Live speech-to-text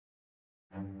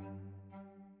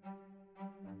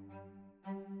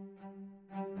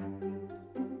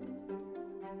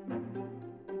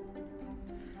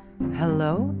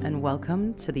Hello and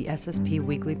welcome to the SSP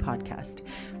Weekly podcast,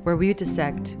 where we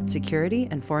dissect security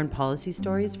and foreign policy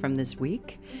stories from this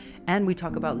week, and we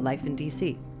talk about life in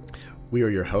DC. We are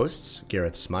your hosts,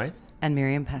 Gareth Smythe and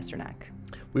Miriam Pasternak.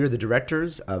 We are the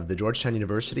directors of the Georgetown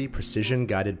University Precision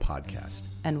Guided Podcast.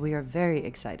 And we are very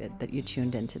excited that you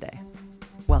tuned in today.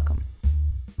 Welcome.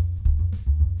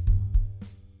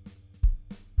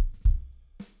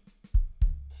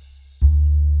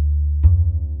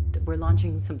 We're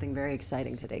launching something very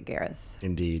exciting today, Gareth.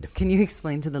 Indeed. Can you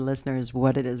explain to the listeners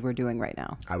what it is we're doing right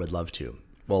now? I would love to.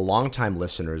 Well, longtime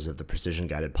listeners of the Precision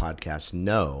Guided Podcast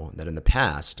know that in the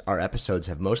past, our episodes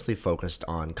have mostly focused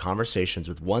on conversations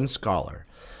with one scholar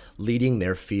leading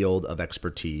their field of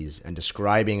expertise and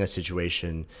describing a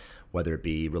situation, whether it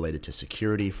be related to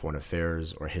security, foreign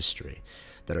affairs, or history,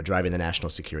 that are driving the national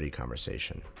security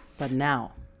conversation. But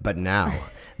now,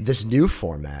 this new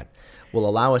format will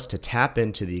allow us to tap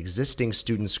into the existing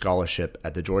student scholarship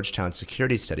at the Georgetown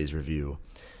Security Studies Review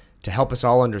to help us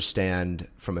all understand,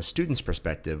 from a student's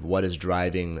perspective, what is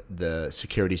driving the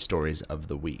security stories of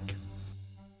the week.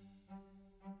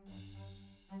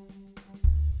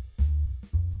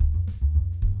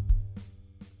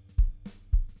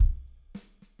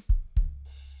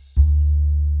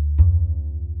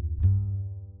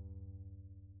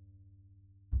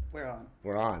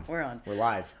 We're on. We're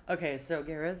live. Okay, so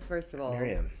Gareth, first of all,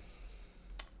 Miriam.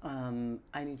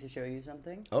 I need to show you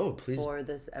something. Oh, please. For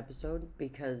this episode,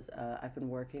 because I've been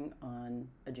working on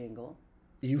a jingle.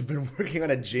 You've been working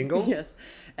on a jingle? Yes,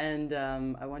 and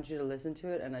I want you to listen to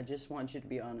it, and I just want you to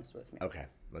be honest with me. Okay,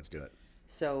 let's do it.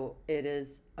 So it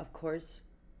is, of course,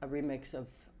 a remix of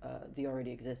the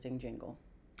already existing jingle.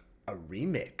 A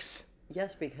remix?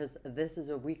 Yes, because this is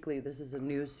a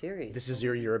new series. This is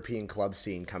your European club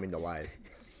scene coming to life.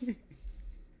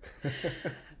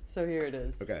 So here it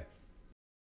is. Okay.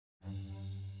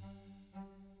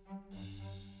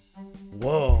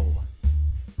 Whoa.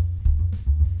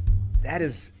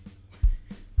 That's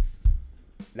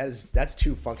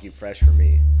too funky fresh for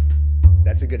me.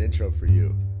 That's a good intro for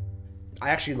you. I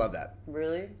actually love that.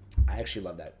 Really? I actually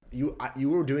love that. You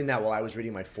were doing that while I was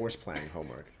reading my force planning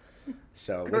homework.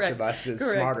 So Correct. Which of us is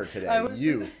smarter today?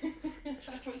 You.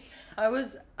 I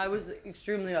was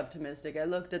extremely optimistic. I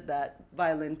looked at that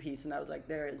violin piece and I was like,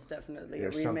 there's a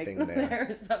remake. Something there.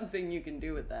 There's something you can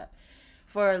do with that.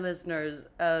 For our listeners,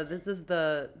 this is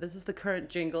the current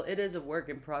jingle. It is a work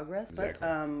in progress. Exactly.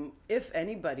 But if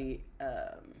anybody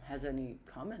has any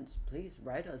comments, please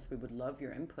write us. We would love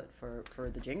your input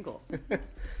for the jingle.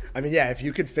 I mean, yeah, if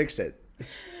you could fix it.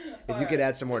 If you could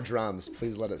add some more drums,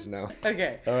 please let us know.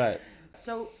 Okay. All right.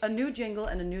 So a new jingle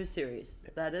and a new series.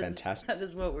 That is fantastic. That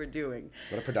is what we're doing.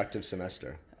 What a productive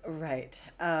semester. Right.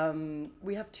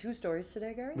 We have two stories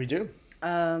today, Gareth. We do.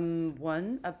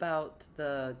 One about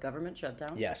the government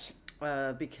shutdown. Yes.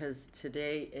 Because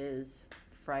today is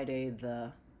Friday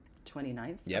the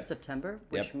 29th of September,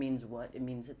 which means what? It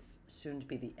means it's soon to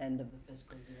be the end of the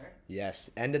fiscal year. Yes,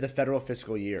 end of the federal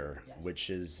fiscal year, which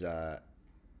is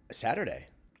Saturday.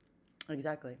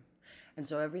 Exactly. And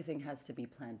so everything has to be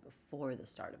planned before the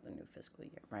start of the new fiscal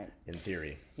year, right? In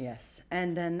theory. Yes.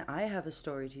 And then I have a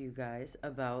story to you guys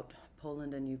about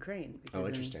Poland and Ukraine.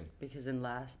 Interesting. Because in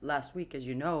last week, as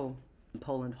you know,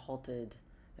 Poland halted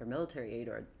their military aid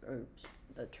or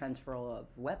the transfer of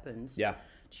weapons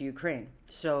to Ukraine.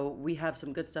 So we have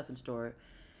some good stuff in store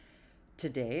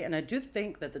today. And I do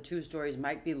think that the two stories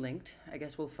might be linked. I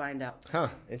guess we'll find out. Huh,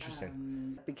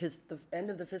 interesting. Because the end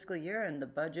of the fiscal year and the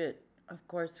budget, of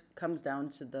course, comes down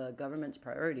to the government's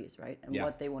priorities, right? And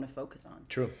what they want to focus on.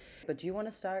 True. But do you want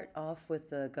to start off with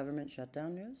the government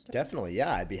shutdown news? Definitely,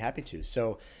 yeah, I'd be happy to.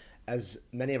 So, as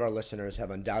many of our listeners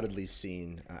have undoubtedly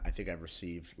seen, I think I've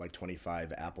received like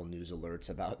 25 Apple News alerts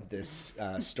about this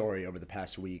story over the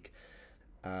past week.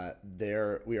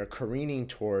 We are careening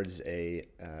towards a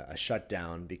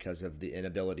shutdown because of the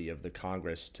inability of the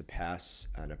Congress to pass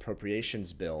an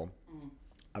appropriations bill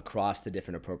across the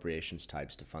different appropriations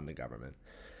types to fund the government.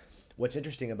 What's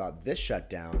interesting about this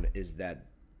shutdown is that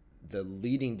the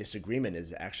leading disagreement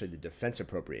is actually the defense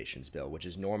appropriations bill, which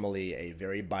is normally a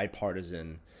very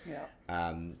bipartisan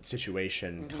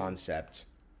situation, concept.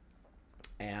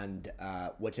 And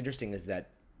what's interesting is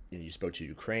that you spoke to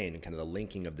Ukraine and kind of the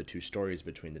linking of the two stories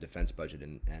between the defense budget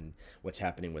and what's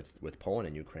happening with Poland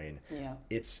and Ukraine. Yeah.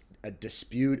 It's a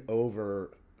dispute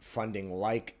over funding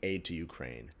like aid to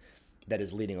Ukraine that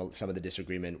is leading some of the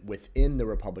disagreement within the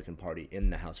Republican Party in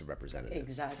the House of Representatives.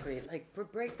 Exactly. Like,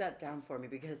 break that down for me,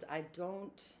 because I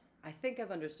don't I think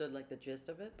I've understood like the gist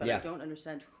of it, but Yeah. I don't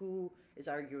understand who is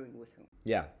arguing with whom.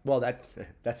 Yeah, well,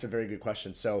 that's a very good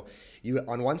question. So you,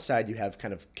 on one side, you have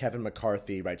kind of Kevin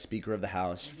McCarthy, right, Speaker of the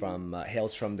House,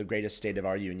 hails from the greatest state of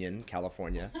our union,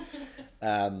 California.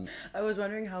 I was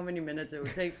wondering how many minutes it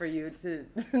would take for you to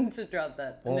to drop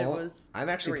that, and Well, it was. I'm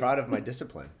actually 3. proud of my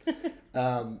discipline.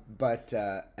 And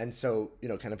so,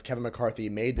 kind of Kevin McCarthy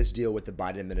made this deal with the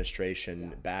Biden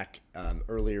administration back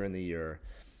earlier in the year,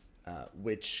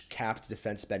 which capped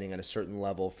defense spending at a certain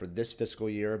level for this fiscal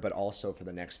year, but also for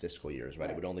the next fiscal years, right?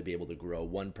 It would only be able to grow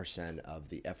 1% of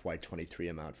the FY23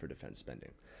 amount for defense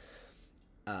spending.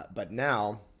 But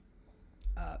now,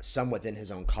 some within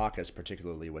his own caucus,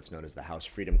 particularly what's known as the House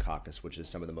Freedom Caucus, which is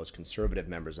some of the most conservative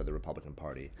members of the Republican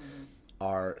Party,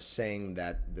 are saying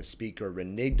that the speaker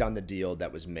reneged on the deal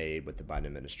that was made with the Biden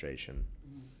administration,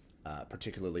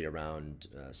 particularly around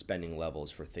spending levels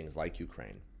for things like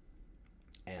Ukraine.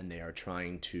 And they are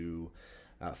trying to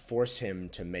force him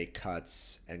to make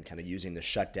cuts and kind of using the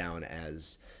shutdown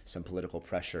as some political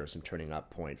pressure, some turning up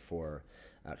point for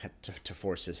to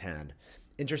force his hand.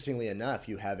 Interestingly enough,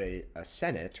 you have a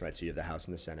Senate, right? So you have the House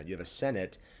and the Senate. You have a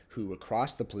Senate who,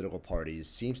 across the political parties,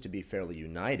 seems to be fairly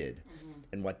united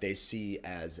in what they see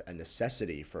as a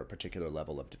necessity for a particular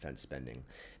level of defense spending.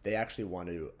 They actually want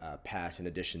to pass, in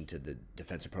addition to the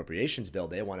defense appropriations bill,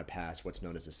 they want to pass what's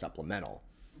known as a supplemental,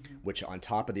 which on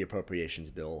top of the appropriations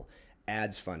bill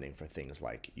adds funding for things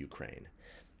like Ukraine.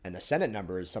 And the Senate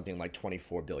number is something like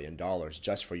 $24 billion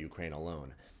just for Ukraine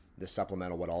alone. The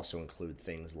supplemental would also include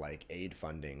things like aid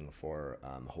funding for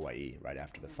Hawaii right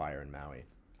after the fire in Maui.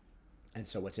 And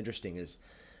so what's interesting is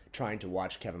trying to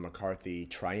watch Kevin McCarthy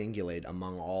triangulate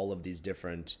among all of these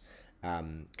different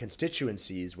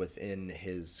constituencies within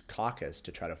his caucus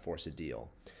to try to force a deal.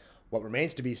 What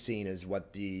remains to be seen is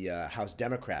what the House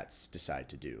Democrats decide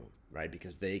to do, right?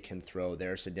 Because they can throw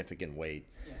their significant weight,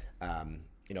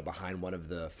 behind one of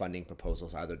the funding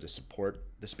proposals, either to support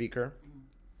the speaker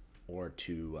or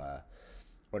to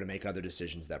make other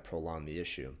decisions that prolong the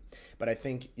issue. But I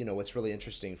think what's really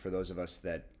interesting for those of us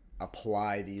that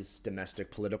apply these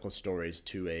domestic political stories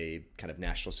to a kind of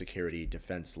national security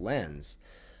defense lens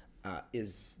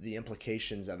is the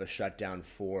implications of a shutdown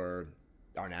for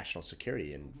our national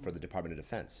security and for the Department of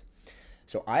Defense.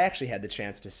 So I actually had the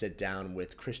chance to sit down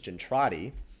with Christian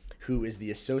Trotti, who is the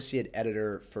associate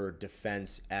editor for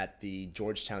defense at the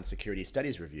Georgetown Security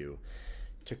Studies Review,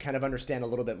 to kind of understand a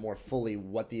little bit more fully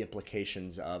what the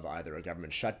implications of either a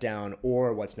government shutdown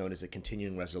or what's known as a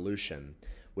continuing resolution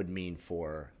would mean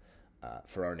for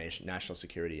our national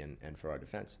security and for our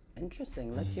defense.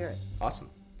 Interesting. Let's hear it. Awesome.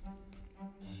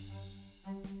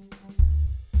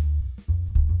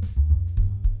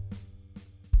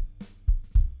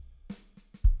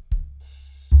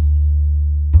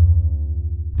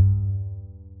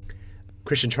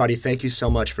 Christian Trotti, thank you so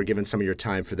much for giving some of your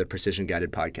time for the Precision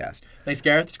Guided podcast. Thanks,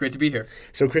 Gareth. It's great to be here.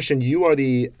 So, Christian, you are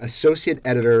the Associate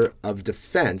Editor of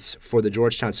Defense for the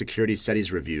Georgetown Security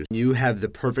Studies Review. You have the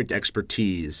perfect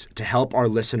expertise to help our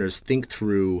listeners think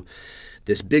through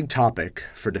this big topic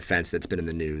for defense that's been in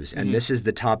the news. And this is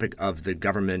the topic of the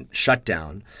government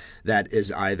shutdown that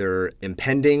is either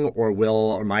impending or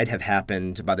will or might have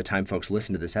happened by the time folks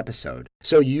listen to this episode.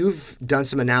 So you've done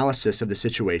some analysis of the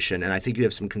situation, and I think you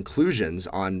have some conclusions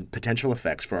on potential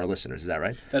effects for our listeners. Is that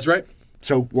right? That's right.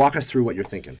 So walk us through what you're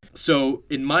thinking. So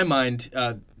in my mind,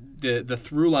 the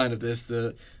through line of this,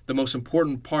 the most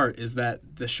important part is that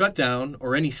the shutdown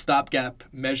or any stopgap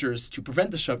measures to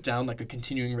prevent the shutdown, like a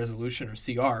continuing resolution or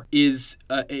CR, is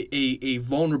a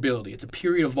vulnerability. It's a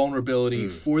period of vulnerability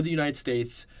for the United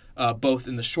States, both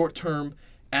in the short term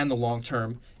and the long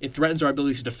term. It threatens our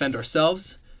ability to defend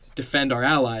ourselves, defend our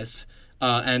allies,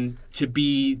 and to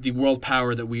be the world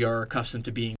power that we are accustomed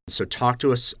to being. So talk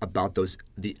to us about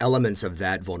the elements of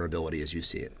that vulnerability as you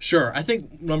see it. Sure. I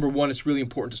think, number one, it's really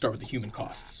important to start with the human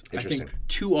costs. I think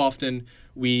too often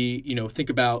we, think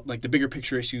about like the bigger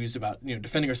picture issues about,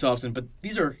 defending ourselves, but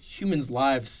these are humans'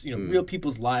 lives, real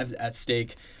people's lives at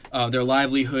stake. Their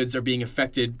livelihoods are being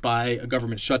affected by a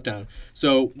government shutdown.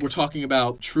 So we're talking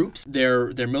about troops.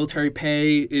 Their military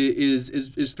pay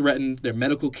is threatened. Their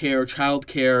medical care, child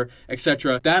care,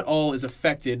 etc. That all is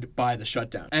affected by the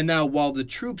shutdown. And now, while the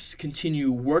troops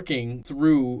continue working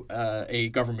through a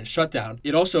government shutdown,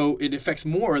 it affects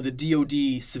more the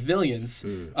DoD civilians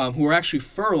who are actually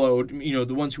furloughed.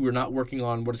 The ones who are not working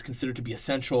on what is considered to be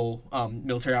essential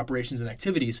military operations and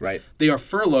activities. Right. They are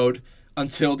furloughed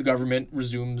until the government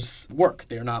resumes work.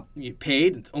 They are not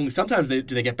paid. Only sometimes do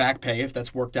they get back pay if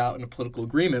that's worked out in a political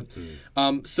agreement.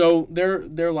 So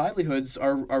their livelihoods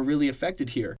are really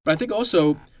affected here. But I think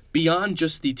also beyond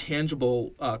just the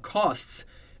tangible costs,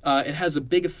 it has a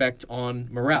big effect on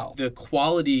morale. The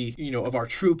quality, of our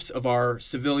troops, of our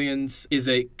civilians, is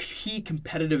a key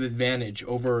competitive advantage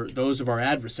over those of our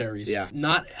adversaries. Yeah.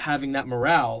 Not having that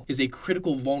morale is a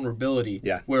critical vulnerability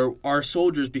where our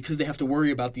soldiers, because they have to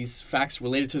worry about these facts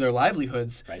related to their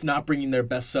livelihoods, not bringing their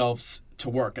best selves to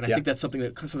work. And I think that's something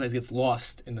that sometimes gets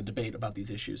lost in the debate about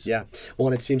these issues. Yeah. Well,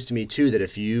 and it seems to me, too, that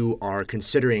if you are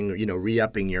considering,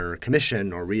 re-upping your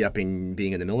commission or re-upping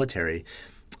being in the military,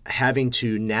 having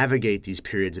to navigate these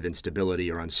periods of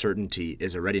instability or uncertainty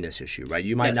is a readiness issue, right?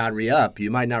 You might not re-up, you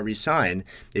might not resign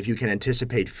if you can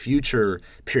anticipate future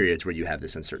periods where you have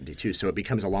this uncertainty too. So it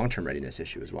becomes a long-term readiness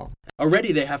issue as well.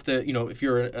 Already they have to, if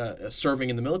you're serving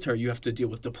in the military, you have to deal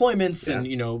with deployments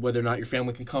and, whether or not your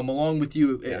family can come along with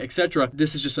you, etc.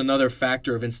 This is just another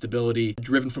factor of instability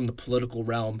driven from the political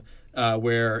realm.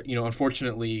 Where,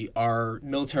 unfortunately, our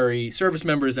military service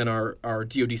members and our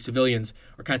DoD civilians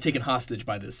are kind of taken hostage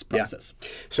by this process. Yeah.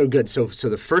 So good. So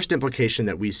the first implication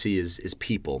that we see is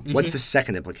people. Mm-hmm. What's the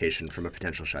second implication from a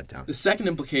potential shutdown? The second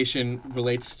implication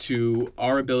relates to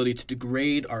our ability to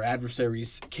degrade our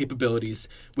adversaries' capabilities,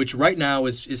 which right now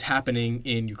is happening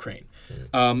in Ukraine.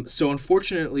 So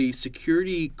unfortunately,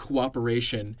 security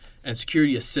cooperation and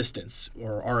security assistance,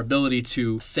 or our ability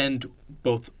to send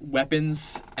both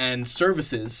weapons and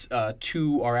services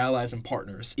to our allies and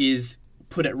partners, is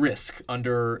put at risk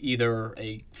under either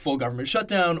a full government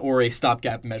shutdown or a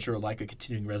stopgap measure like a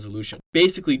continuing resolution.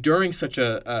 Basically, during such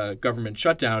a government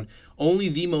shutdown, only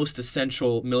the most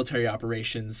essential military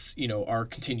operations, are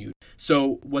continued.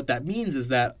 So what that means is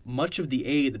that much of the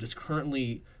aid that is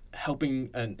currently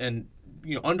helping and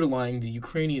underlying the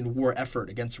Ukrainian war effort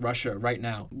against Russia right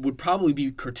now would probably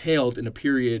be curtailed in a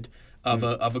period of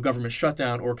a government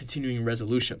shutdown or continuing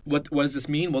resolution. What does this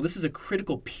mean? Well, this is a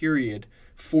critical period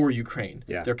for Ukraine.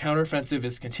 Yeah. Their counteroffensive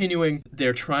is continuing.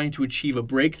 They're trying to achieve a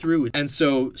breakthrough. And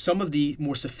so some of the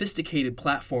more sophisticated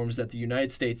platforms that the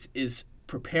United States is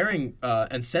preparing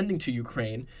and sending to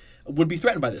Ukraine would be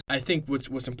threatened by this. I think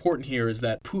what's important here is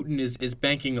that Putin is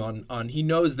banking on he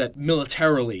knows that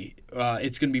militarily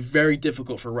it's going to be very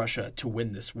difficult for Russia to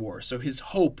win this war. So his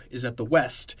hope is that the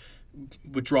West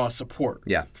withdraw support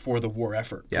for the war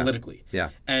effort politically. Yeah.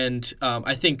 And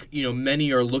I think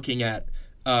many are looking at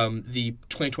the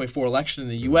 2024 election in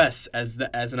the U.S. as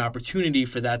an opportunity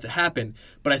for that to happen.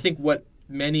 But I think what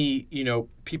many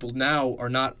people now are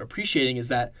not appreciating is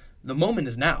that the moment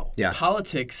is now. Yeah.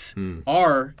 Politics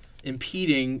are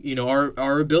impeding,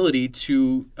 our ability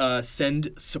to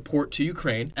send support to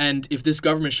Ukraine. And if this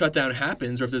government shutdown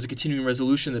happens, or if there's a continuing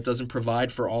resolution that doesn't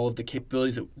provide for all of the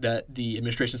capabilities that the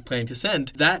administration is planning to send,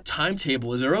 that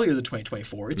timetable is earlier than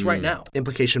 2024. It's right now.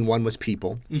 Implication 1 was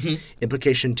people. Mm-hmm.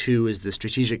 Implication 2 is the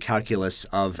strategic calculus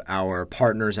of our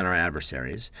partners and our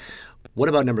adversaries. What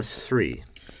about number 3?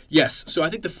 Yes. So I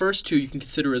think the first two you can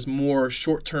consider as more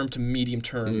short-term to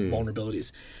medium-term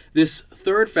vulnerabilities. This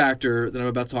third factor that I'm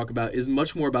about to talk about is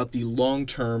much more about the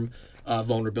long-term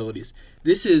vulnerabilities.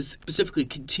 This is specifically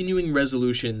continuing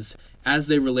resolutions as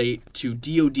they relate to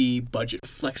DoD budget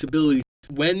flexibility.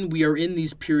 When we are in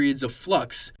these periods of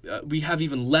flux, we have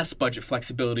even less budget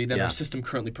flexibility than our system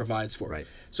currently provides for. Right.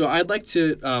 So I'd like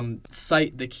to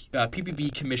cite the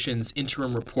PPB Commission's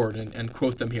interim report and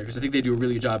quote them here, because I think they do a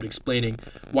really good job at explaining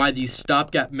why these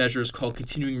stopgap measures called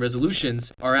continuing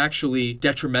resolutions are actually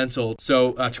detrimental.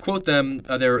 So to quote them,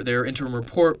 their interim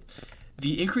report,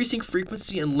 the increasing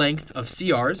frequency and length of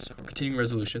CRs, or continuing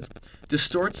resolutions,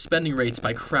 distorts spending rates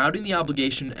by crowding the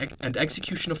obligation and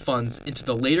execution of funds into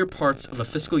the later parts of a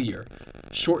fiscal year,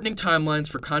 shortening timelines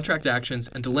for contract actions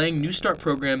and delaying New START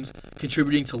programs,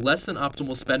 contributing to less than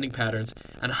optimal spending patterns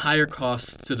and higher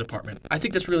costs to the department. I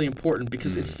think that's really important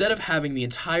because instead of having the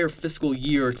entire fiscal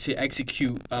year to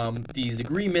execute these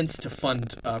agreements to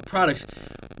fund products,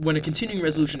 when a continuing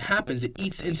resolution happens, it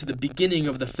eats into the beginning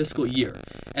of the fiscal year.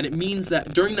 And it means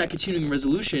that during that continuing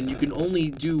resolution, you can only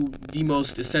do the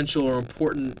most essential or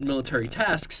important military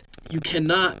tasks. You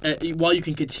cannot, while you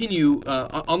can continue,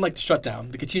 unlike the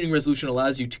shutdown, the continuing resolution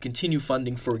allows you to continue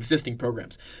funding for existing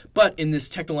programs. But in this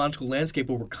technological landscape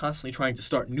where we're constantly trying to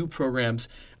start new programs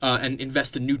and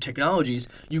invest in new technologies,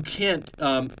 you can't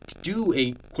do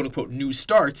a quote-unquote new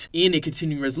start in a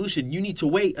continuing resolution. You need to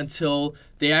wait until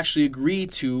they actually agree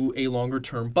to a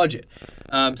longer-term budget.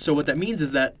 So what that means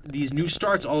is that these new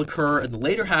starts all occur in the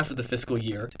later half of the fiscal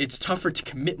year. It's tougher to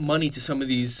commit money to some of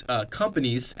these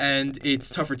companies, and it's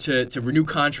tougher to renew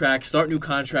contracts, start new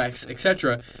contracts,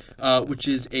 etc., which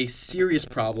is a serious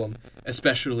problem,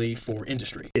 especially for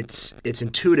industry. It's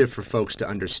intuitive for folks to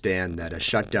understand that a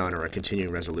shutdown or a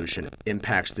continuing resolution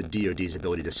impacts the DoD's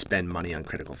ability to spend money on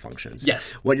critical functions.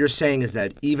 Yes. What you're saying is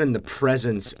that even the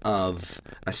presence of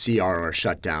a CR or a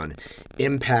shutdown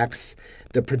impacts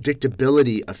the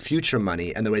predictability of future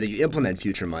money and the way that you implement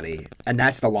future money, and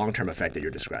that's the long-term effect that you're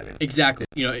describing. Exactly.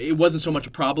 It wasn't so much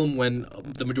a problem when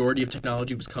the majority of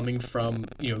technology was coming from,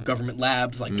 government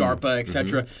labs like DARPA, et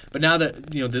cetera. But now that,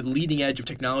 the leading edge of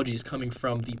technology is coming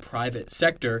from the private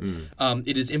sector,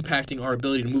 it is impacting our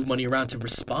ability to move money around to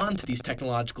respond to these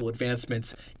technological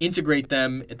advancements, integrate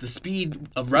them at the speed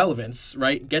of relevance,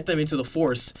 right? Get them into the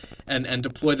force and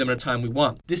deploy them at a time we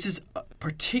want. This is a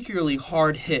particularly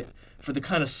hard hit for the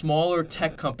kind of smaller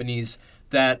tech companies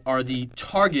that are the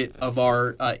target of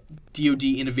our DoD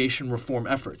innovation reform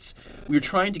efforts. We're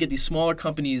trying to get these smaller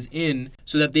companies in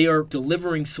so that they are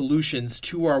delivering solutions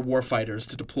to our warfighters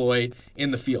to deploy in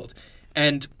the field.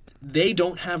 And they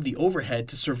don't have the overhead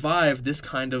to survive this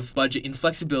kind of budget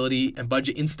inflexibility and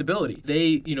budget instability.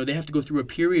 They have to go through a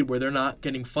period where they're not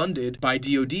getting funded by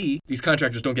DoD. These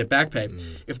contractors don't get back pay.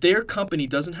 If their company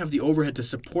doesn't have the overhead to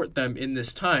support them in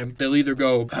this time, they'll either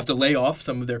have to lay off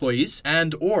some of their employees,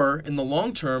 and or in the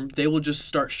long term, they will just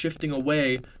start shifting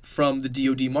away from the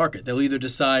DoD market. They'll either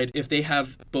decide, if they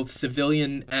have both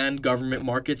civilian and government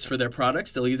markets for their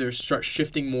products, they'll either start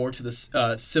shifting more to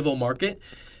the civil market,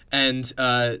 and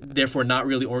therefore not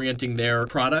really orienting their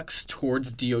products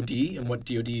towards DoD and what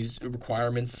DoD's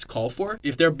requirements call for.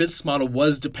 If their business model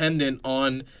was dependent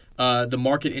on the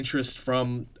market interest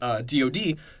from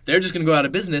DoD, they're just going to go out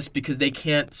of business because they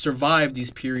can't survive these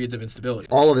periods of instability.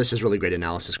 All of this is really great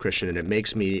analysis, Christian, and it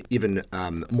makes me even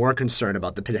more concerned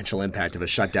about the potential impact of a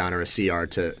shutdown or a CR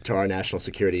to our national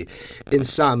security. In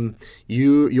sum,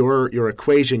 your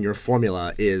equation, your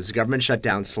formula is government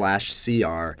shutdown /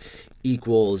 CR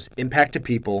equals impact to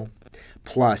people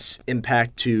plus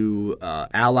impact to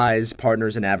allies,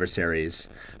 partners, and adversaries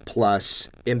plus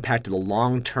impact to the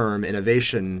long-term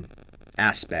innovation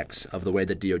aspects of the way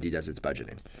that DoD does its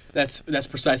budgeting. That's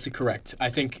precisely correct. I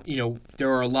think, there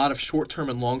are a lot of short-term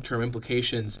and long-term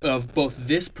implications of both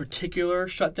this particular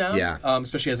shutdown,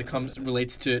 especially as it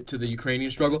relates to the Ukrainian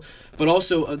struggle, but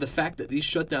also of the fact that these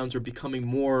shutdowns are becoming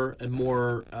more and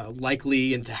more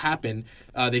likely and to happen.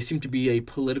 They seem to be a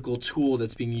political tool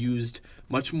that's being used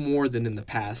much more than in the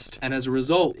past. And as a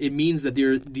result, it means that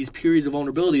these periods of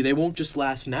vulnerability, they won't just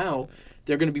last now.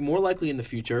 They're going to be more likely in the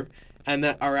future, and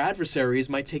that our adversaries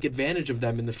might take advantage of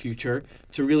them in the future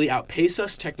to really outpace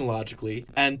us technologically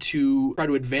and to try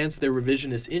to advance their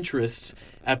revisionist interests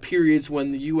at periods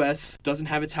when the U.S. doesn't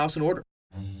have its house in order.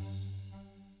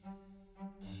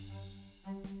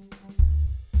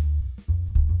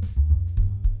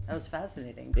 That was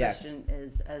fascinating. Christian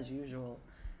is, as usual,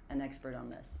 an expert on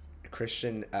this.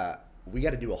 Christian, we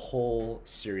got to do a whole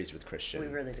series with Christian. We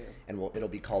really do. And it'll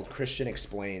be called Christian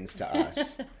Explains to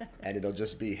Us. And it'll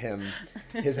just be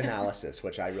his analysis,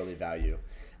 which I really value.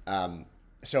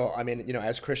 So,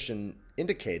 as Christian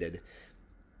indicated,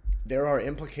 there are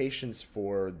implications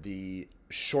for the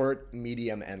short,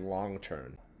 medium, and long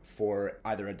term for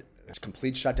either a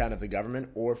complete shutdown of the government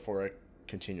or for a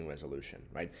continuing resolution,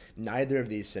 right? Neither of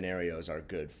these scenarios are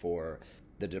good for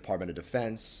the Department of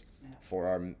Defense, for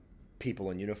our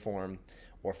people in uniform,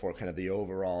 or for kind of the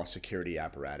overall security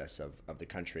apparatus of the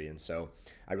country. And so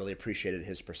I really appreciated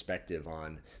his perspective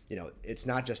on, it's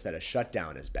not just that a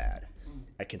shutdown is bad,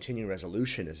 a continuing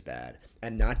resolution is bad,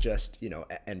 and not just,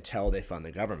 until they fund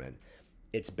the government.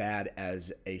 It's bad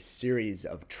as a series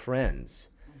of trends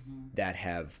that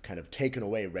have kind of taken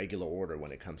away regular order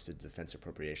when it comes to the defense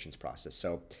appropriations process.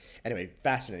 So anyway,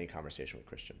 fascinating conversation with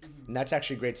Christian. And that's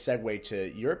actually a great segue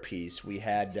to your piece. We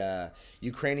had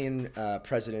Ukrainian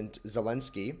President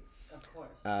Zelensky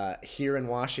here in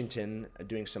Washington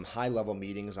doing some high-level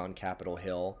meetings on Capitol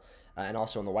Hill and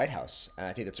also in the White House. And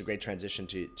I think that's a great transition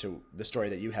to the story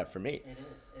that you have for me.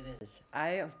 It is. I,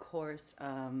 of course,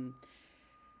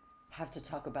 have to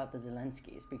talk about the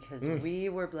Zelenskys because we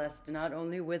were blessed not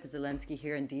only with Zelensky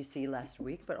here in D.C. last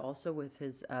week, but also with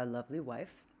his lovely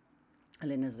wife,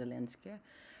 Elena Zelensky,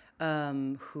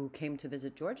 who came to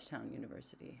visit Georgetown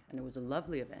University. And it was a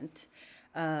lovely event.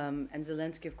 And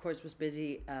Zelensky, of course, was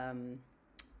busy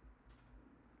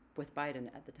with Biden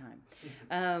at the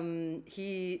time.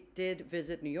 He did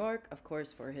visit New York, of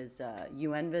course, for his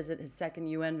UN visit, his second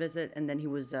UN visit, and then he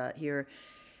was here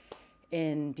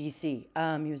in D.C.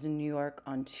 He was in New York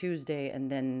on Tuesday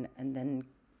and then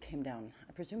came down.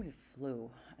 I presume he flew.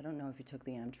 I don't know if he took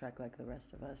the Amtrak like the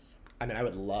rest of us. I mean, I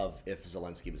would love if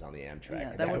Zelensky was on the Amtrak.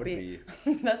 Yeah, that would be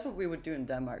that's what we would do in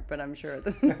Denmark, but I'm sure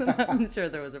I'm sure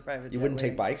there was a private jet. You wouldn't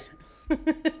take bikes?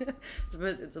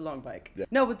 It's a long bike. Yeah.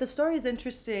 No, but the story is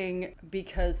interesting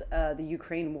because the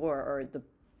Ukraine war, or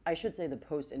I should say the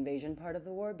post-invasion part of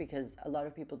the war, because a lot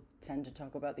of people tend to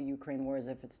talk about the Ukraine war as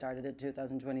if it started in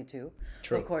 2022.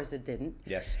 True. Of course it didn't.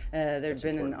 Yes. There's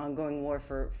been an ongoing war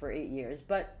for 8 years.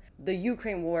 But the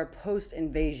Ukraine war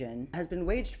post-invasion has been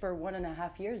waged for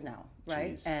 1.5 years now,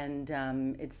 right? Jeez.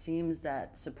 And it seems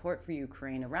that support for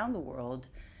Ukraine around the world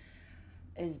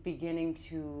is beginning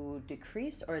to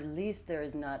decrease, or at least there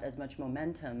is not as much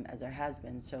momentum as there has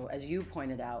been. So as you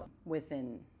pointed out,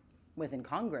 within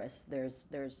Congress,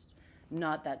 there's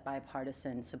not that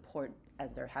bipartisan support as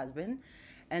there has been.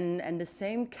 And the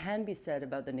same can be said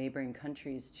about the neighboring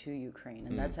countries to Ukraine.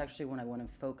 And that's actually what I want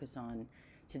to focus on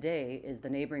today, is the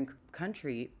neighboring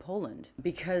country, Poland.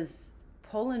 Because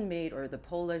Poland the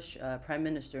Polish Prime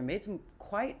Minister made some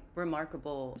quite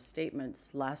remarkable statements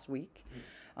last week.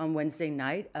 On Wednesday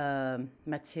night,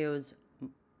 Mateusz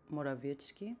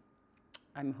Morawiecki,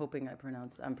 I'm hoping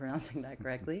I'm pronouncing that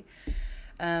correctly,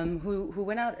 who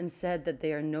went out and said that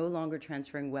they are no longer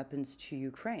transferring weapons to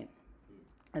Ukraine,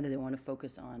 and that they want to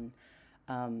focus on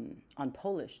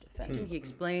Polish defense. He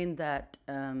explained that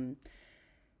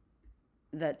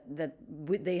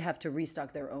they have to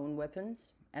restock their own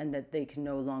weapons, and that they can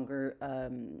no longer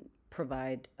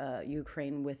provide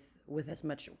Ukraine with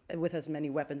as many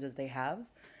weapons as they have.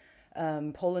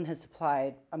 Poland has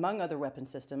supplied, among other weapon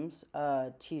systems,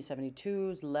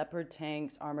 T-72s, Leopard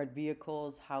tanks, armored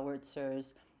vehicles,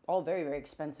 howitzers, all very, very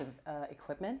expensive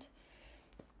equipment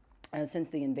since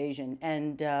the invasion.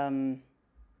 And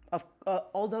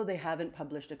although they haven't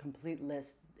published a complete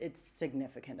list, it's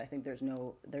significant. I think there's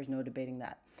no debating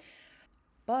that.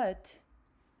 But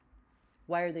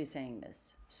why are they saying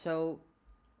this? So,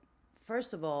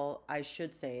 first of all, I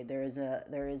should say there is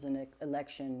an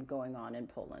election going on in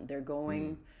Poland.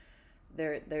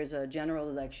 There's a general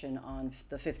election on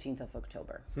the 15th of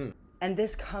October. And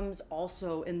this comes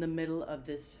also in the middle of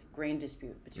this grain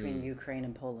dispute between Ukraine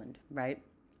and Poland, right?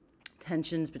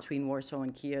 Tensions between Warsaw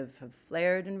and Kiev have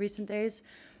flared in recent days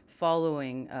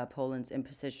following Poland's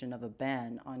imposition of a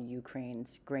ban on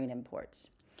Ukraine's grain imports.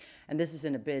 And this is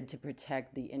in a bid to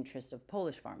protect the interests of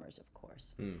Polish farmers, of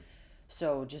course.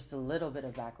 So just a little bit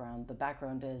of background. The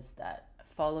background is that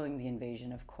following the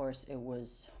invasion, of course, it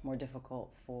was more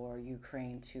difficult for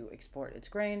Ukraine to export its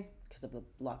grain because of the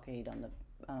blockade on the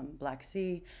Black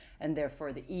Sea, and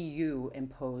therefore the EU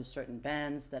imposed certain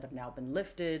bans that have now been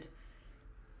lifted,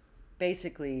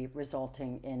 basically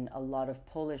resulting in a lot of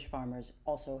Polish farmers,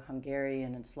 also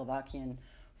Hungarian and Slovakian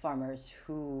farmers,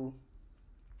 who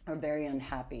are very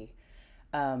unhappy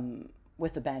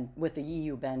with the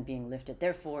EU ban being lifted.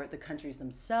 Therefore, the countries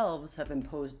themselves have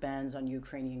imposed bans on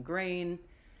Ukrainian grain,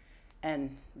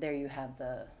 and there you have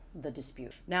the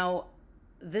dispute. Now,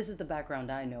 this is the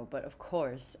background I know, but of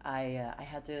course, I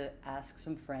had to ask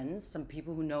some friends, some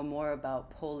people who know more about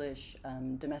Polish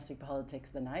domestic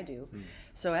politics than I do.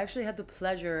 So I actually had the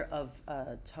pleasure of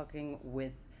talking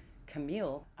with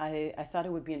Kamil. I thought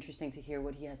it would be interesting to hear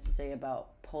what he has to say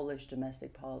about Polish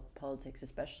domestic politics,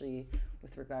 especially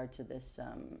with regard to this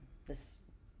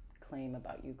claim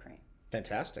about Ukraine.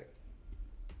 Fantastic.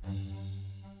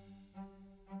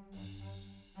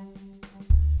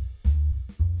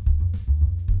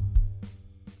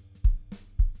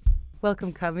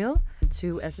 Welcome, Kamil,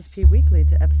 to SSP Weekly,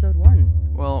 to episode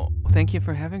 1. Well, thank you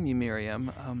for having me,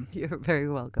 Miriam. You're very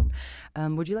welcome.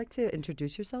 Would you like to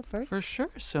introduce yourself first? For sure.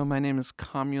 So my name is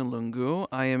Kamil Lungu.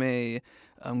 I am a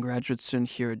graduate student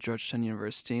here at Georgetown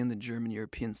University in the German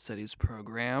European Studies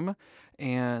program,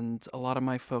 and a lot of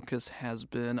my focus has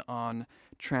been on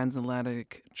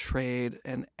transatlantic trade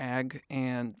and ag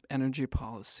and energy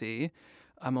policy.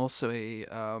 I'm also a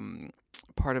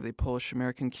part of the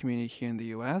Polish-American community here in the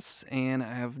U.S., and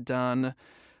I have done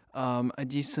a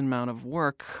decent amount of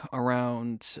work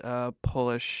around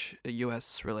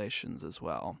Polish-U.S. relations as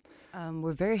well.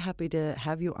 We're very happy to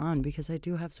have you on because I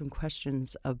do have some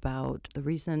questions about the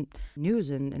recent news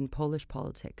in Polish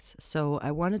politics. So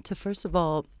I wanted to, first of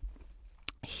all,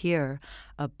 hear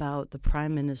about the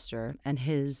Prime Minister and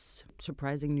his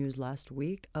surprising news last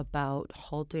week about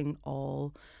halting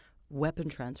all weapon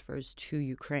transfers to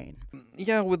Ukraine.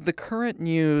 Yeah, with the current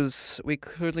news, we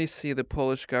clearly see the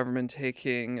Polish government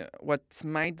taking what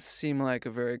might seem like a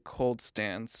very cold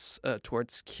stance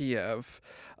towards Kiev,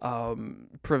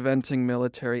 preventing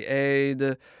military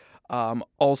aid,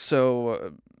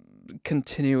 also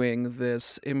continuing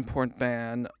this import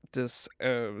ban this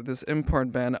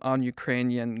import ban on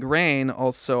Ukrainian grain,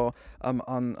 also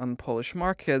on Polish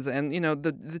markets, and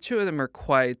the two of them are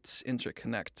quite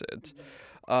interconnected.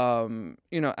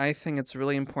 I think it's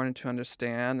really important to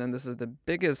understand, and this is the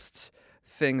biggest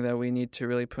thing that we need to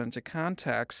really put into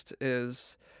context,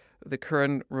 is the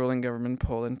current ruling government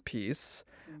Poland peace,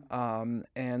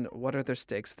 and what are their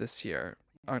stakes this year.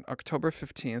 On October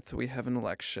 15th, we have an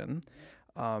election.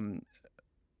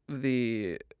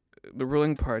 The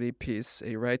ruling party, PiS,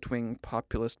 a right-wing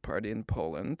populist party in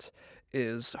Poland,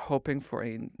 is hoping for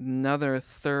another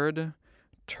third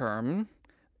term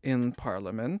in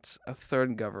parliament, a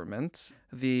third government.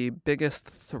 The biggest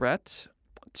threat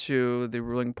to the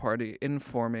ruling party in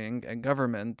forming a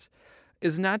government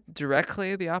is not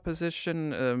directly the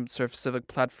opposition sort of civic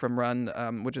platform run,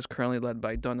 which is currently led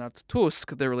by Donald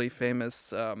Tusk, the really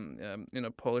famous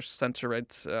Polish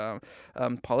center-right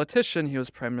politician. He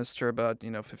was prime minister about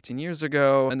 15 years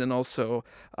ago, and then also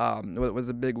was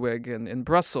a bigwig in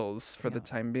Brussels for the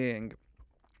time being.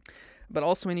 But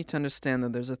also we need to understand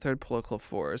that there's a third political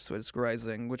force which is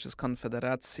rising, which is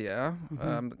Konfederacja,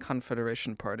 the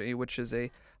Confederation Party, which is a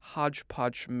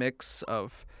hodgepodge mix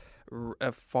of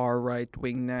far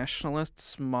right-wing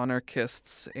nationalists,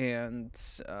 monarchists, and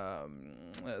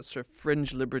sort of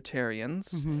fringe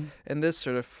libertarians. And this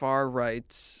sort of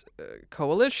far-right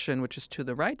coalition, which is to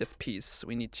the right of PiS,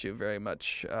 we need to very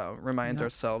much remind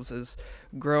ourselves, is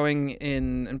growing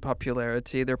in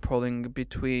popularity. They're polling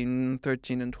between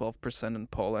 13 and 12% in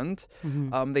Poland.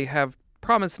 They have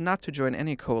promised not to join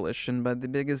any coalition, but the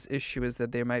biggest issue is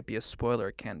that there might be a spoiler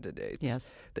candidate.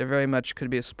 Yes. There very much could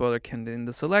be a spoiler candidate in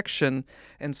this election.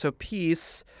 And so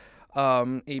PiS,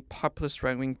 a populist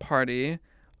right-wing party,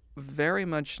 very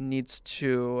much needs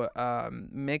to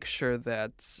make sure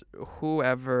that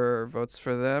whoever votes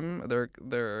for them,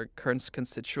 their current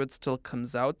constituent, still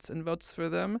comes out and votes for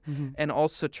them, and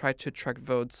also try to attract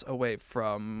votes away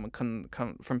from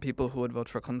people who would vote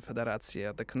for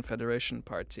Konfederacja, the Confederation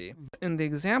Party. In the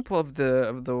example of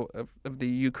the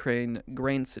Ukraine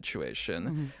grain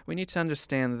situation, we need to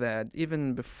understand that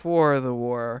even before the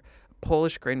war,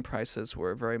 Polish grain prices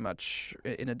were very much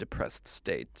in a depressed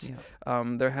state.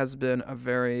 There has been a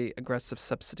very aggressive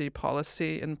subsidy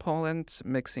policy in Poland,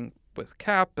 mixing with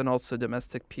cap and also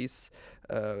domestic peace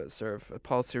sort of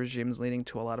policy regimes, leading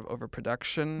to a lot of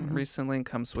overproduction recently, and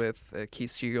comes with key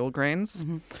cereal grains.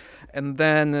 And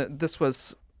then this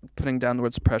was putting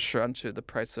downwards pressure onto the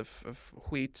price of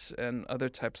wheat and other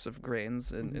types of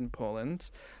grains in Poland.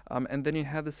 And then you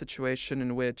had the situation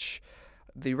in which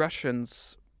the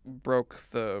Russians broke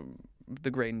the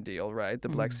grain deal, right? The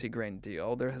Black Sea grain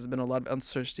deal. There has been a lot of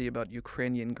uncertainty about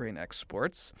Ukrainian grain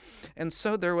exports. And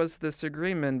so there was this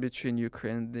agreement between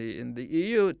Ukraine and the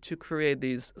EU to create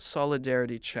these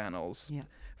solidarity channels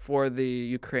for the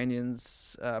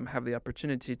Ukrainians have the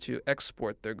opportunity to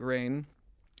export their grain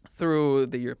through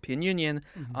the European Union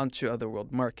onto other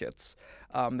world markets.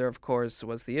 There, of course,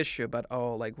 was the issue about,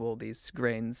 will these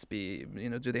grains be,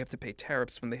 do they have to pay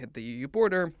tariffs when they hit the EU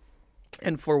border?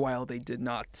 And for a while, they did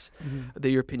not. The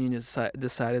European Union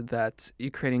decided that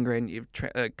Ukrainian grain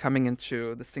coming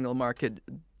into the single market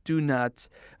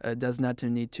does not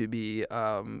need to be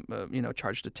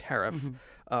charged a tariff.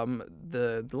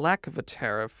 The lack of a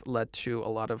tariff led to a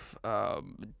lot of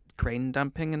grain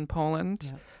dumping in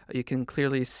Poland. You can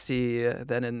clearly see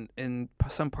that in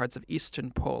some parts of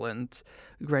eastern Poland,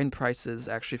 grain prices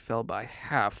actually fell by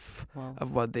half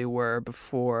of what they were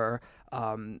before.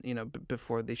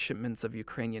 Before the shipments of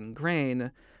Ukrainian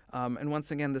grain. And once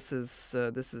again, this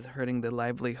is hurting the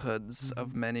livelihoods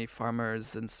of many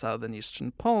farmers in southern and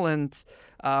eastern Poland,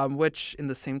 which in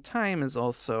the same time is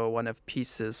also one of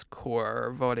PiS's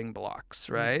core voting blocks,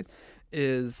 right?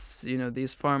 Is,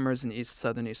 these farmers in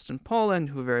southern eastern Poland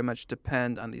who very much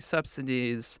depend on these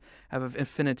subsidies, have an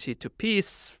affinity to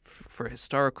PiS for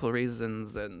historical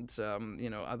reasons and,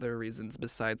 other reasons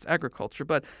besides agriculture.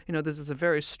 But, this is a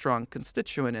very strong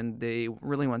constituent and they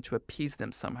really want to appease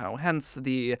them somehow. Hence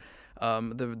the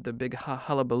big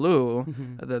hullabaloo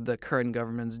that the current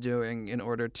government's doing in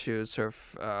order to sort of,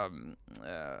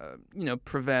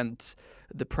 prevent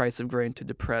the price of grain to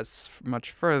depress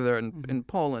much further in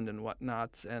Poland and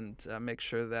whatnot, and make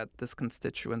sure that this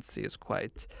constituency is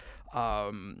quite,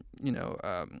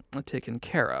 taken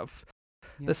care of.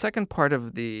 The second part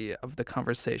of the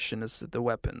conversation is the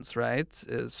weapons, right?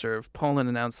 Is sort of Poland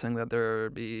announcing that there will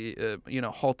be,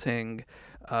 halting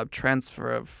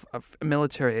transfer of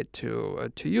military aid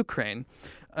to Ukraine,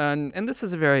 and this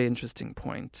is a very interesting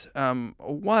point.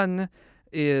 One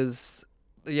is,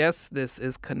 yes, this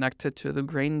is connected to the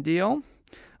grain deal,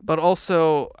 But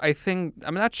also, I think,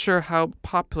 I'm not sure how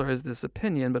popular is this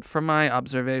opinion, but from my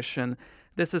observation,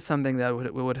 this is something that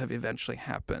would have eventually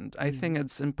happened. I think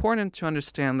it's important to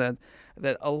understand that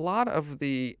a lot of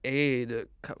the aid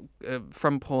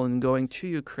from Poland going to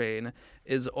Ukraine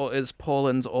is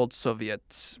Poland's old Soviet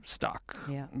stock,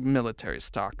 military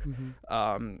stock.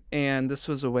 And this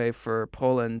was a way for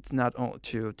Poland not only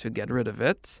to get rid of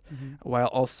it, while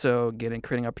also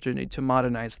creating opportunity to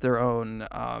modernize their own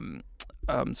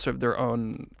sort of their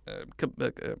own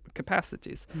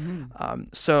capacities.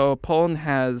 So Poland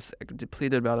has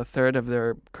depleted about a third of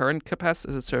their current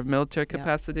capacity, sort of military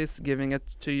capacities, giving it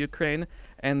to Ukraine.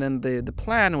 And then the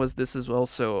plan was this is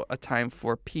also a time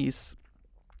for peace.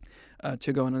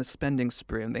 To go on a spending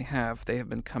spree, and they have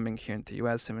been coming here into the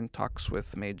U.S. and in talks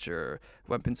with major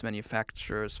weapons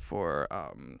manufacturers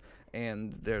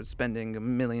and they're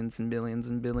spending millions and billions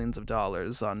and billions of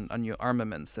dollars on new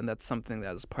armaments, and that's something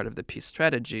that is part of the peace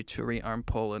strategy to rearm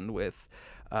Poland with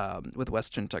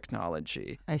Western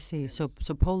technology. I see. So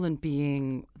Poland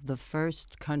being the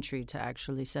first country to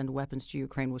actually send weapons to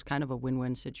Ukraine was kind of a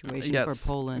win-win situation for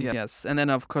Poland. Yes, and then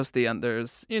of course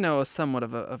there's somewhat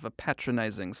of a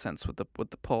patronizing sense with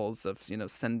the Poles of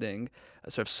sending a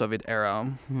sort of Soviet era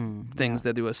things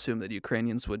that do assume that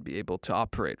Ukrainians would be able to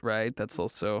operate. Right. That's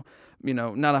also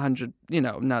not 100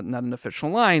 not an official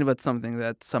line, but something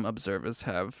that some observers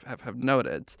have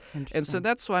noted. And so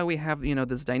that's why we have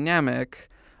this dynamic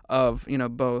of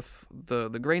both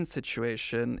the grain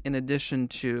situation in addition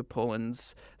to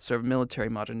Poland's sort of military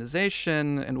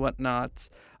modernization and whatnot.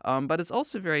 But it's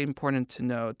also very important to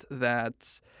note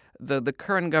that the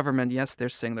current government, yes, they're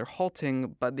saying they're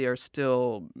halting, but they are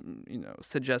still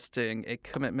suggesting a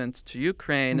commitment to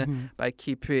Ukraine by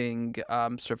keeping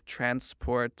sort of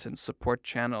transport and support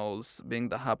channels being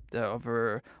the hub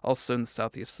over also in the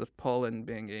southeast of Poland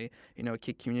being a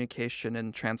key communication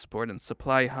and transport and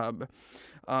supply hub.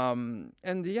 And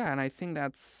I think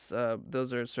that's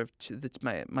those are sort of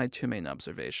my two main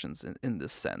observations in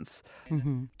this sense.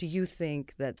 Do you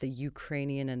think that the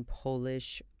Ukrainian and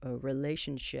Polish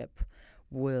relationship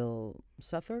will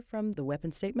suffer from the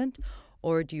weapon statement,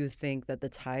 or do you think that the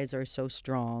ties are so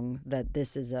strong that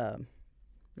this is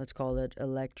let's call it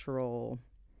electoral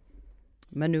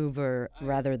maneuver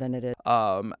rather than it is?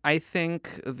 I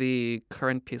think the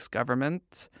current peace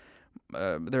government.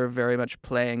 They're very much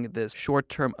playing this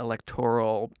short-term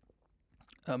electoral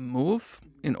move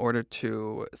in order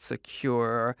to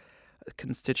secure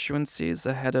constituencies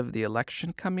ahead of the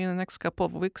election coming in the next couple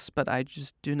of weeks, but I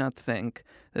just do not think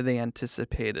that they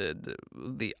anticipated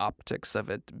the optics of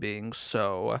it being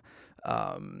so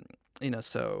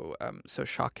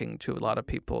shocking to a lot of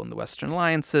people in the Western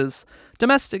alliances.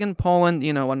 Domestic in Poland,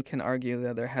 one can argue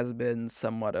that there has been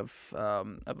somewhat of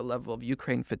a level of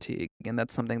Ukraine fatigue, and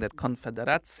that's something that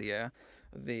Konfederacja,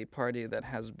 the party that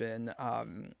has been,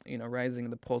 rising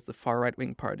in the polls, the far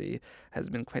right-wing party, has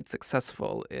been quite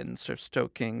successful in sort of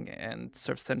stoking and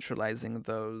sort of centralizing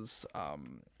those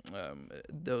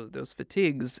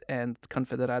fatigues. And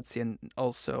Konfederacja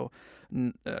also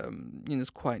is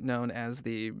quite known as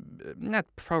the not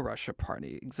pro-Russia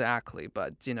party exactly,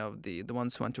 but the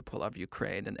ones who want to pull off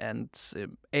Ukraine and end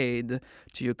aid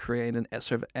to Ukraine and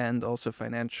sort of end also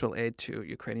financial aid to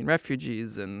Ukrainian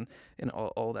refugees and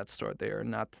all that sort. They are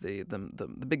not the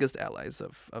biggest allies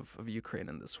of Ukraine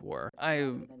in this war.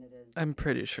 I'm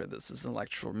pretty sure this is an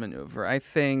electoral maneuver. I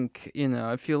think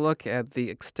if you look at the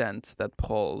extent that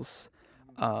Poles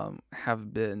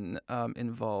have been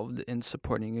involved in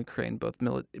supporting Ukraine, both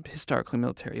historically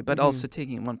military, but also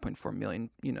taking 1.4 million,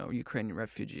 Ukrainian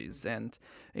refugees. And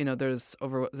there's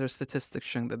statistics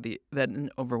showing that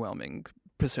an overwhelming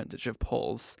percentage of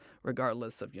Poles,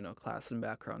 regardless of class and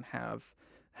background, have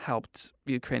helped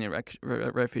Ukrainian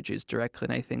refugees directly.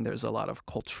 And I think there's a lot of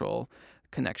cultural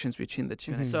connections between the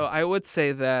two. So I would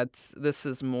say that this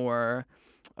is more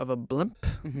of a blimp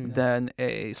than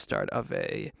a start of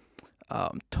a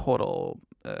total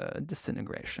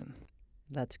disintegration.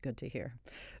 That's good to hear.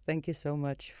 Thank you so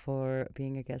much for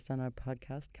being a guest on our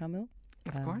podcast, Kamil.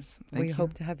 Of course. We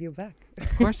hope to have you back.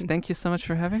 Of course. Thank you so much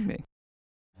for having me.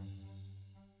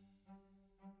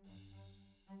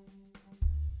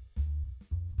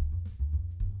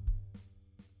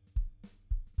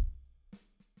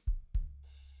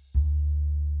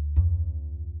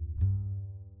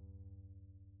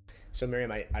 So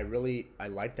Miriam, I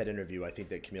liked that interview. I think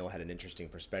that Kamil had an interesting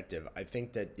perspective. I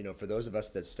think that, for those of us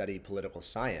that study political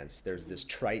science, there's this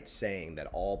trite saying that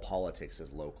all politics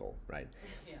is local, right?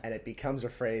 Yeah. And it becomes a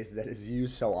phrase that is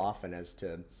used so often as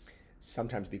to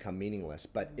sometimes become meaningless,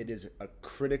 but it is a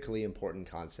critically important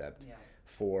concept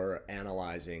for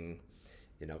analyzing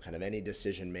kind of any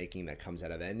decision making that comes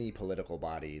out of any political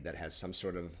body that has some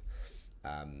sort of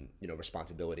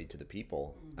responsibility to the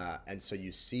people, and so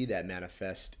you see that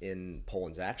manifest in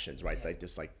Poland's actions, right?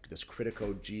 This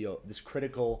critical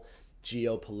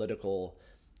geopolitical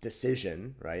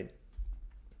decision, right?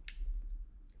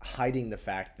 Hiding the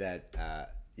fact that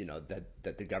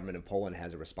that the government of Poland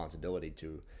has a responsibility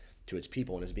to its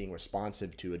people and is being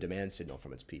responsive to a demand signal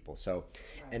from its people. So,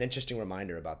 an interesting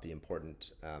reminder about the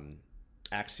important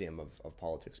axiom of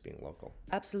politics being local.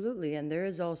 Absolutely. And there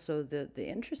is also the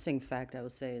interesting fact, I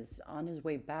would say, is on his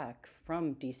way back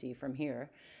from DC, from here,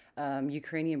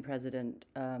 Ukrainian President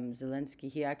Zelensky,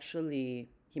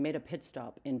 he made a pit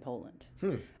stop in Poland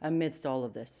amidst all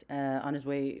of this on his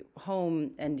way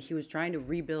home, and he was trying to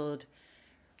rebuild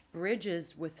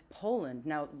bridges with Poland.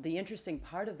 Now, the interesting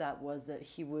part of that was that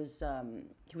he was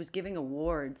giving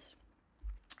awards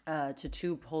to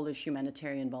 2 Polish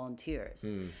humanitarian volunteers,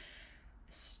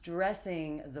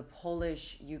 stressing the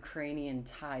Polish-Ukrainian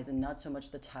ties and not so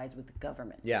much the ties with the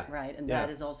government. Yeah. Right? And that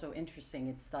is also interesting.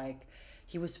 It's like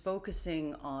he was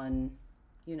focusing on,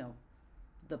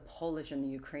 the Polish and the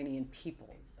Ukrainian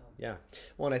people. So. Yeah.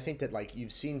 Well, and I think that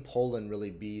you've seen Poland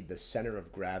really be the center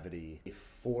of gravity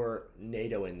for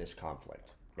NATO in this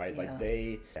conflict, right? Yeah.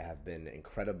 They have been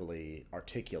incredibly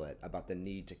articulate about the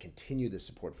need to continue the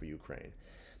support for Ukraine,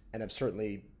 and have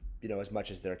certainly, as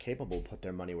much as they're capable, put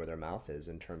their money where their mouth is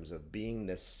in terms of being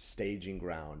this staging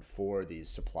ground for these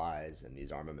supplies and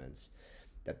these armaments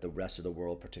that the rest of the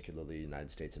world, particularly the United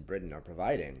States and Britain, are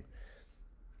providing.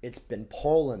 It's been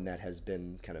Poland that has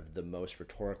been kind of the most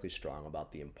rhetorically strong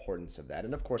about the importance of that.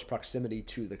 And of course, proximity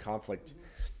to the conflict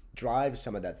drives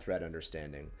some of that threat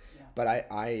understanding. Yeah. But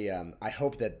I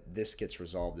hope that this gets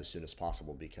resolved as soon as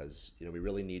possible, because we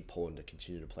really need Poland to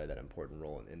continue to play that important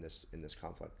role in this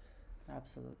conflict.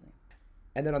 Absolutely.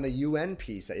 And then on the UN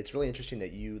piece, it's really interesting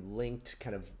that you linked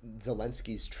kind of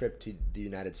Zelensky's trip to the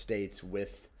United States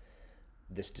with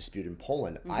this dispute in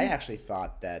Poland. I actually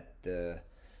thought that the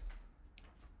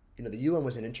UN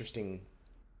was an interesting,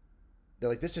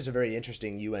 this is a very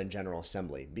interesting UN General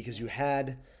Assembly, because you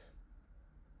had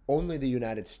only the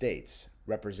United States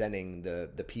representing the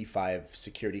P5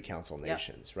 Security Council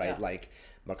nations, right? Yeah.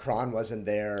 Macron wasn't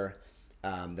there,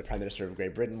 the Prime Minister of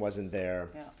Great Britain wasn't there.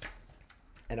 Yeah.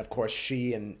 And of course,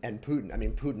 Xi and Putin. I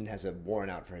mean, Putin has a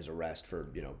warrant out for his arrest for,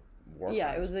 war crimes.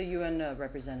 Yeah, it was the UN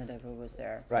representative who was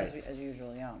there, right, as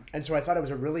usual, yeah. And so I thought it was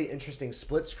a really interesting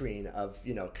split screen of,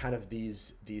 kind of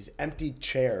these empty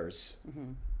chairs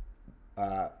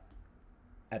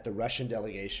at the Russian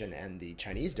delegation and the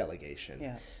Chinese delegation.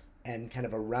 Yeah. And kind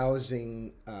of a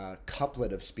rousing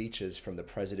couplet of speeches from the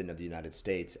President of the United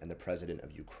States and the President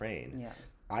of Ukraine. Yeah.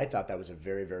 I thought that was a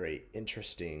very, very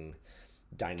interesting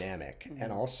dynamic, and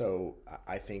also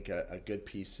I think a good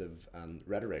piece of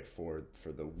rhetoric for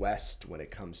the West when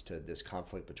it comes to this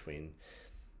conflict between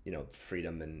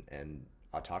freedom and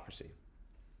autocracy.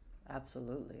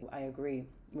 Absolutely, I agree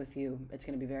with you. It's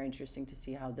going to be very interesting to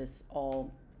see how this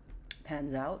all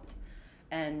pans out,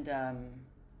 and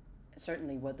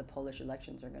certainly what the Polish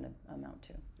elections are going to amount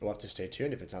to. We'll have to stay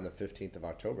tuned if it's on the 15th of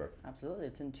October. Absolutely,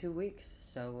 it's in 2 weeks,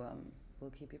 so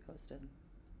we'll keep you posted.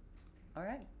 All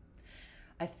right.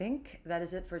 I think that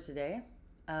is it for today.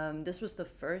 This was the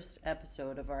first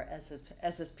episode of our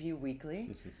SSP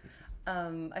Weekly.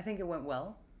 I think it went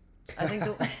well. I think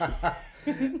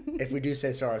if we do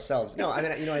say so ourselves. No, I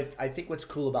mean, I think what's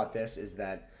cool about this is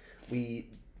that we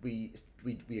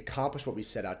accomplished what we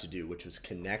set out to do, which was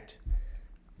connect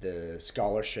the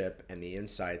scholarship and the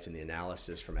insights and the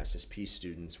analysis from SSP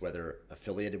students, whether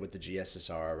affiliated with the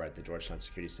GSSR, right, the Georgetown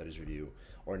Security Studies Review,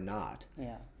 or not,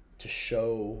 to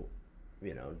show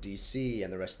DC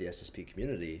and the rest of the SSP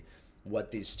community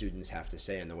what these students have to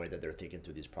say and the way that they're thinking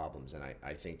through these problems. And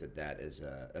I think that's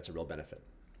a real benefit.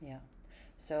 Yeah.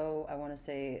 So I want to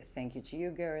say thank you to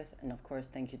you, Gareth, and of course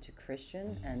thank you to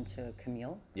Christian and to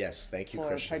Kamil. Yes, thank you, for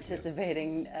Christian,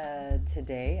 participating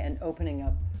today and opening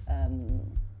up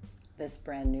this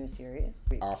brand new series.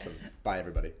 Awesome. Bye,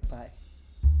 everybody. Bye.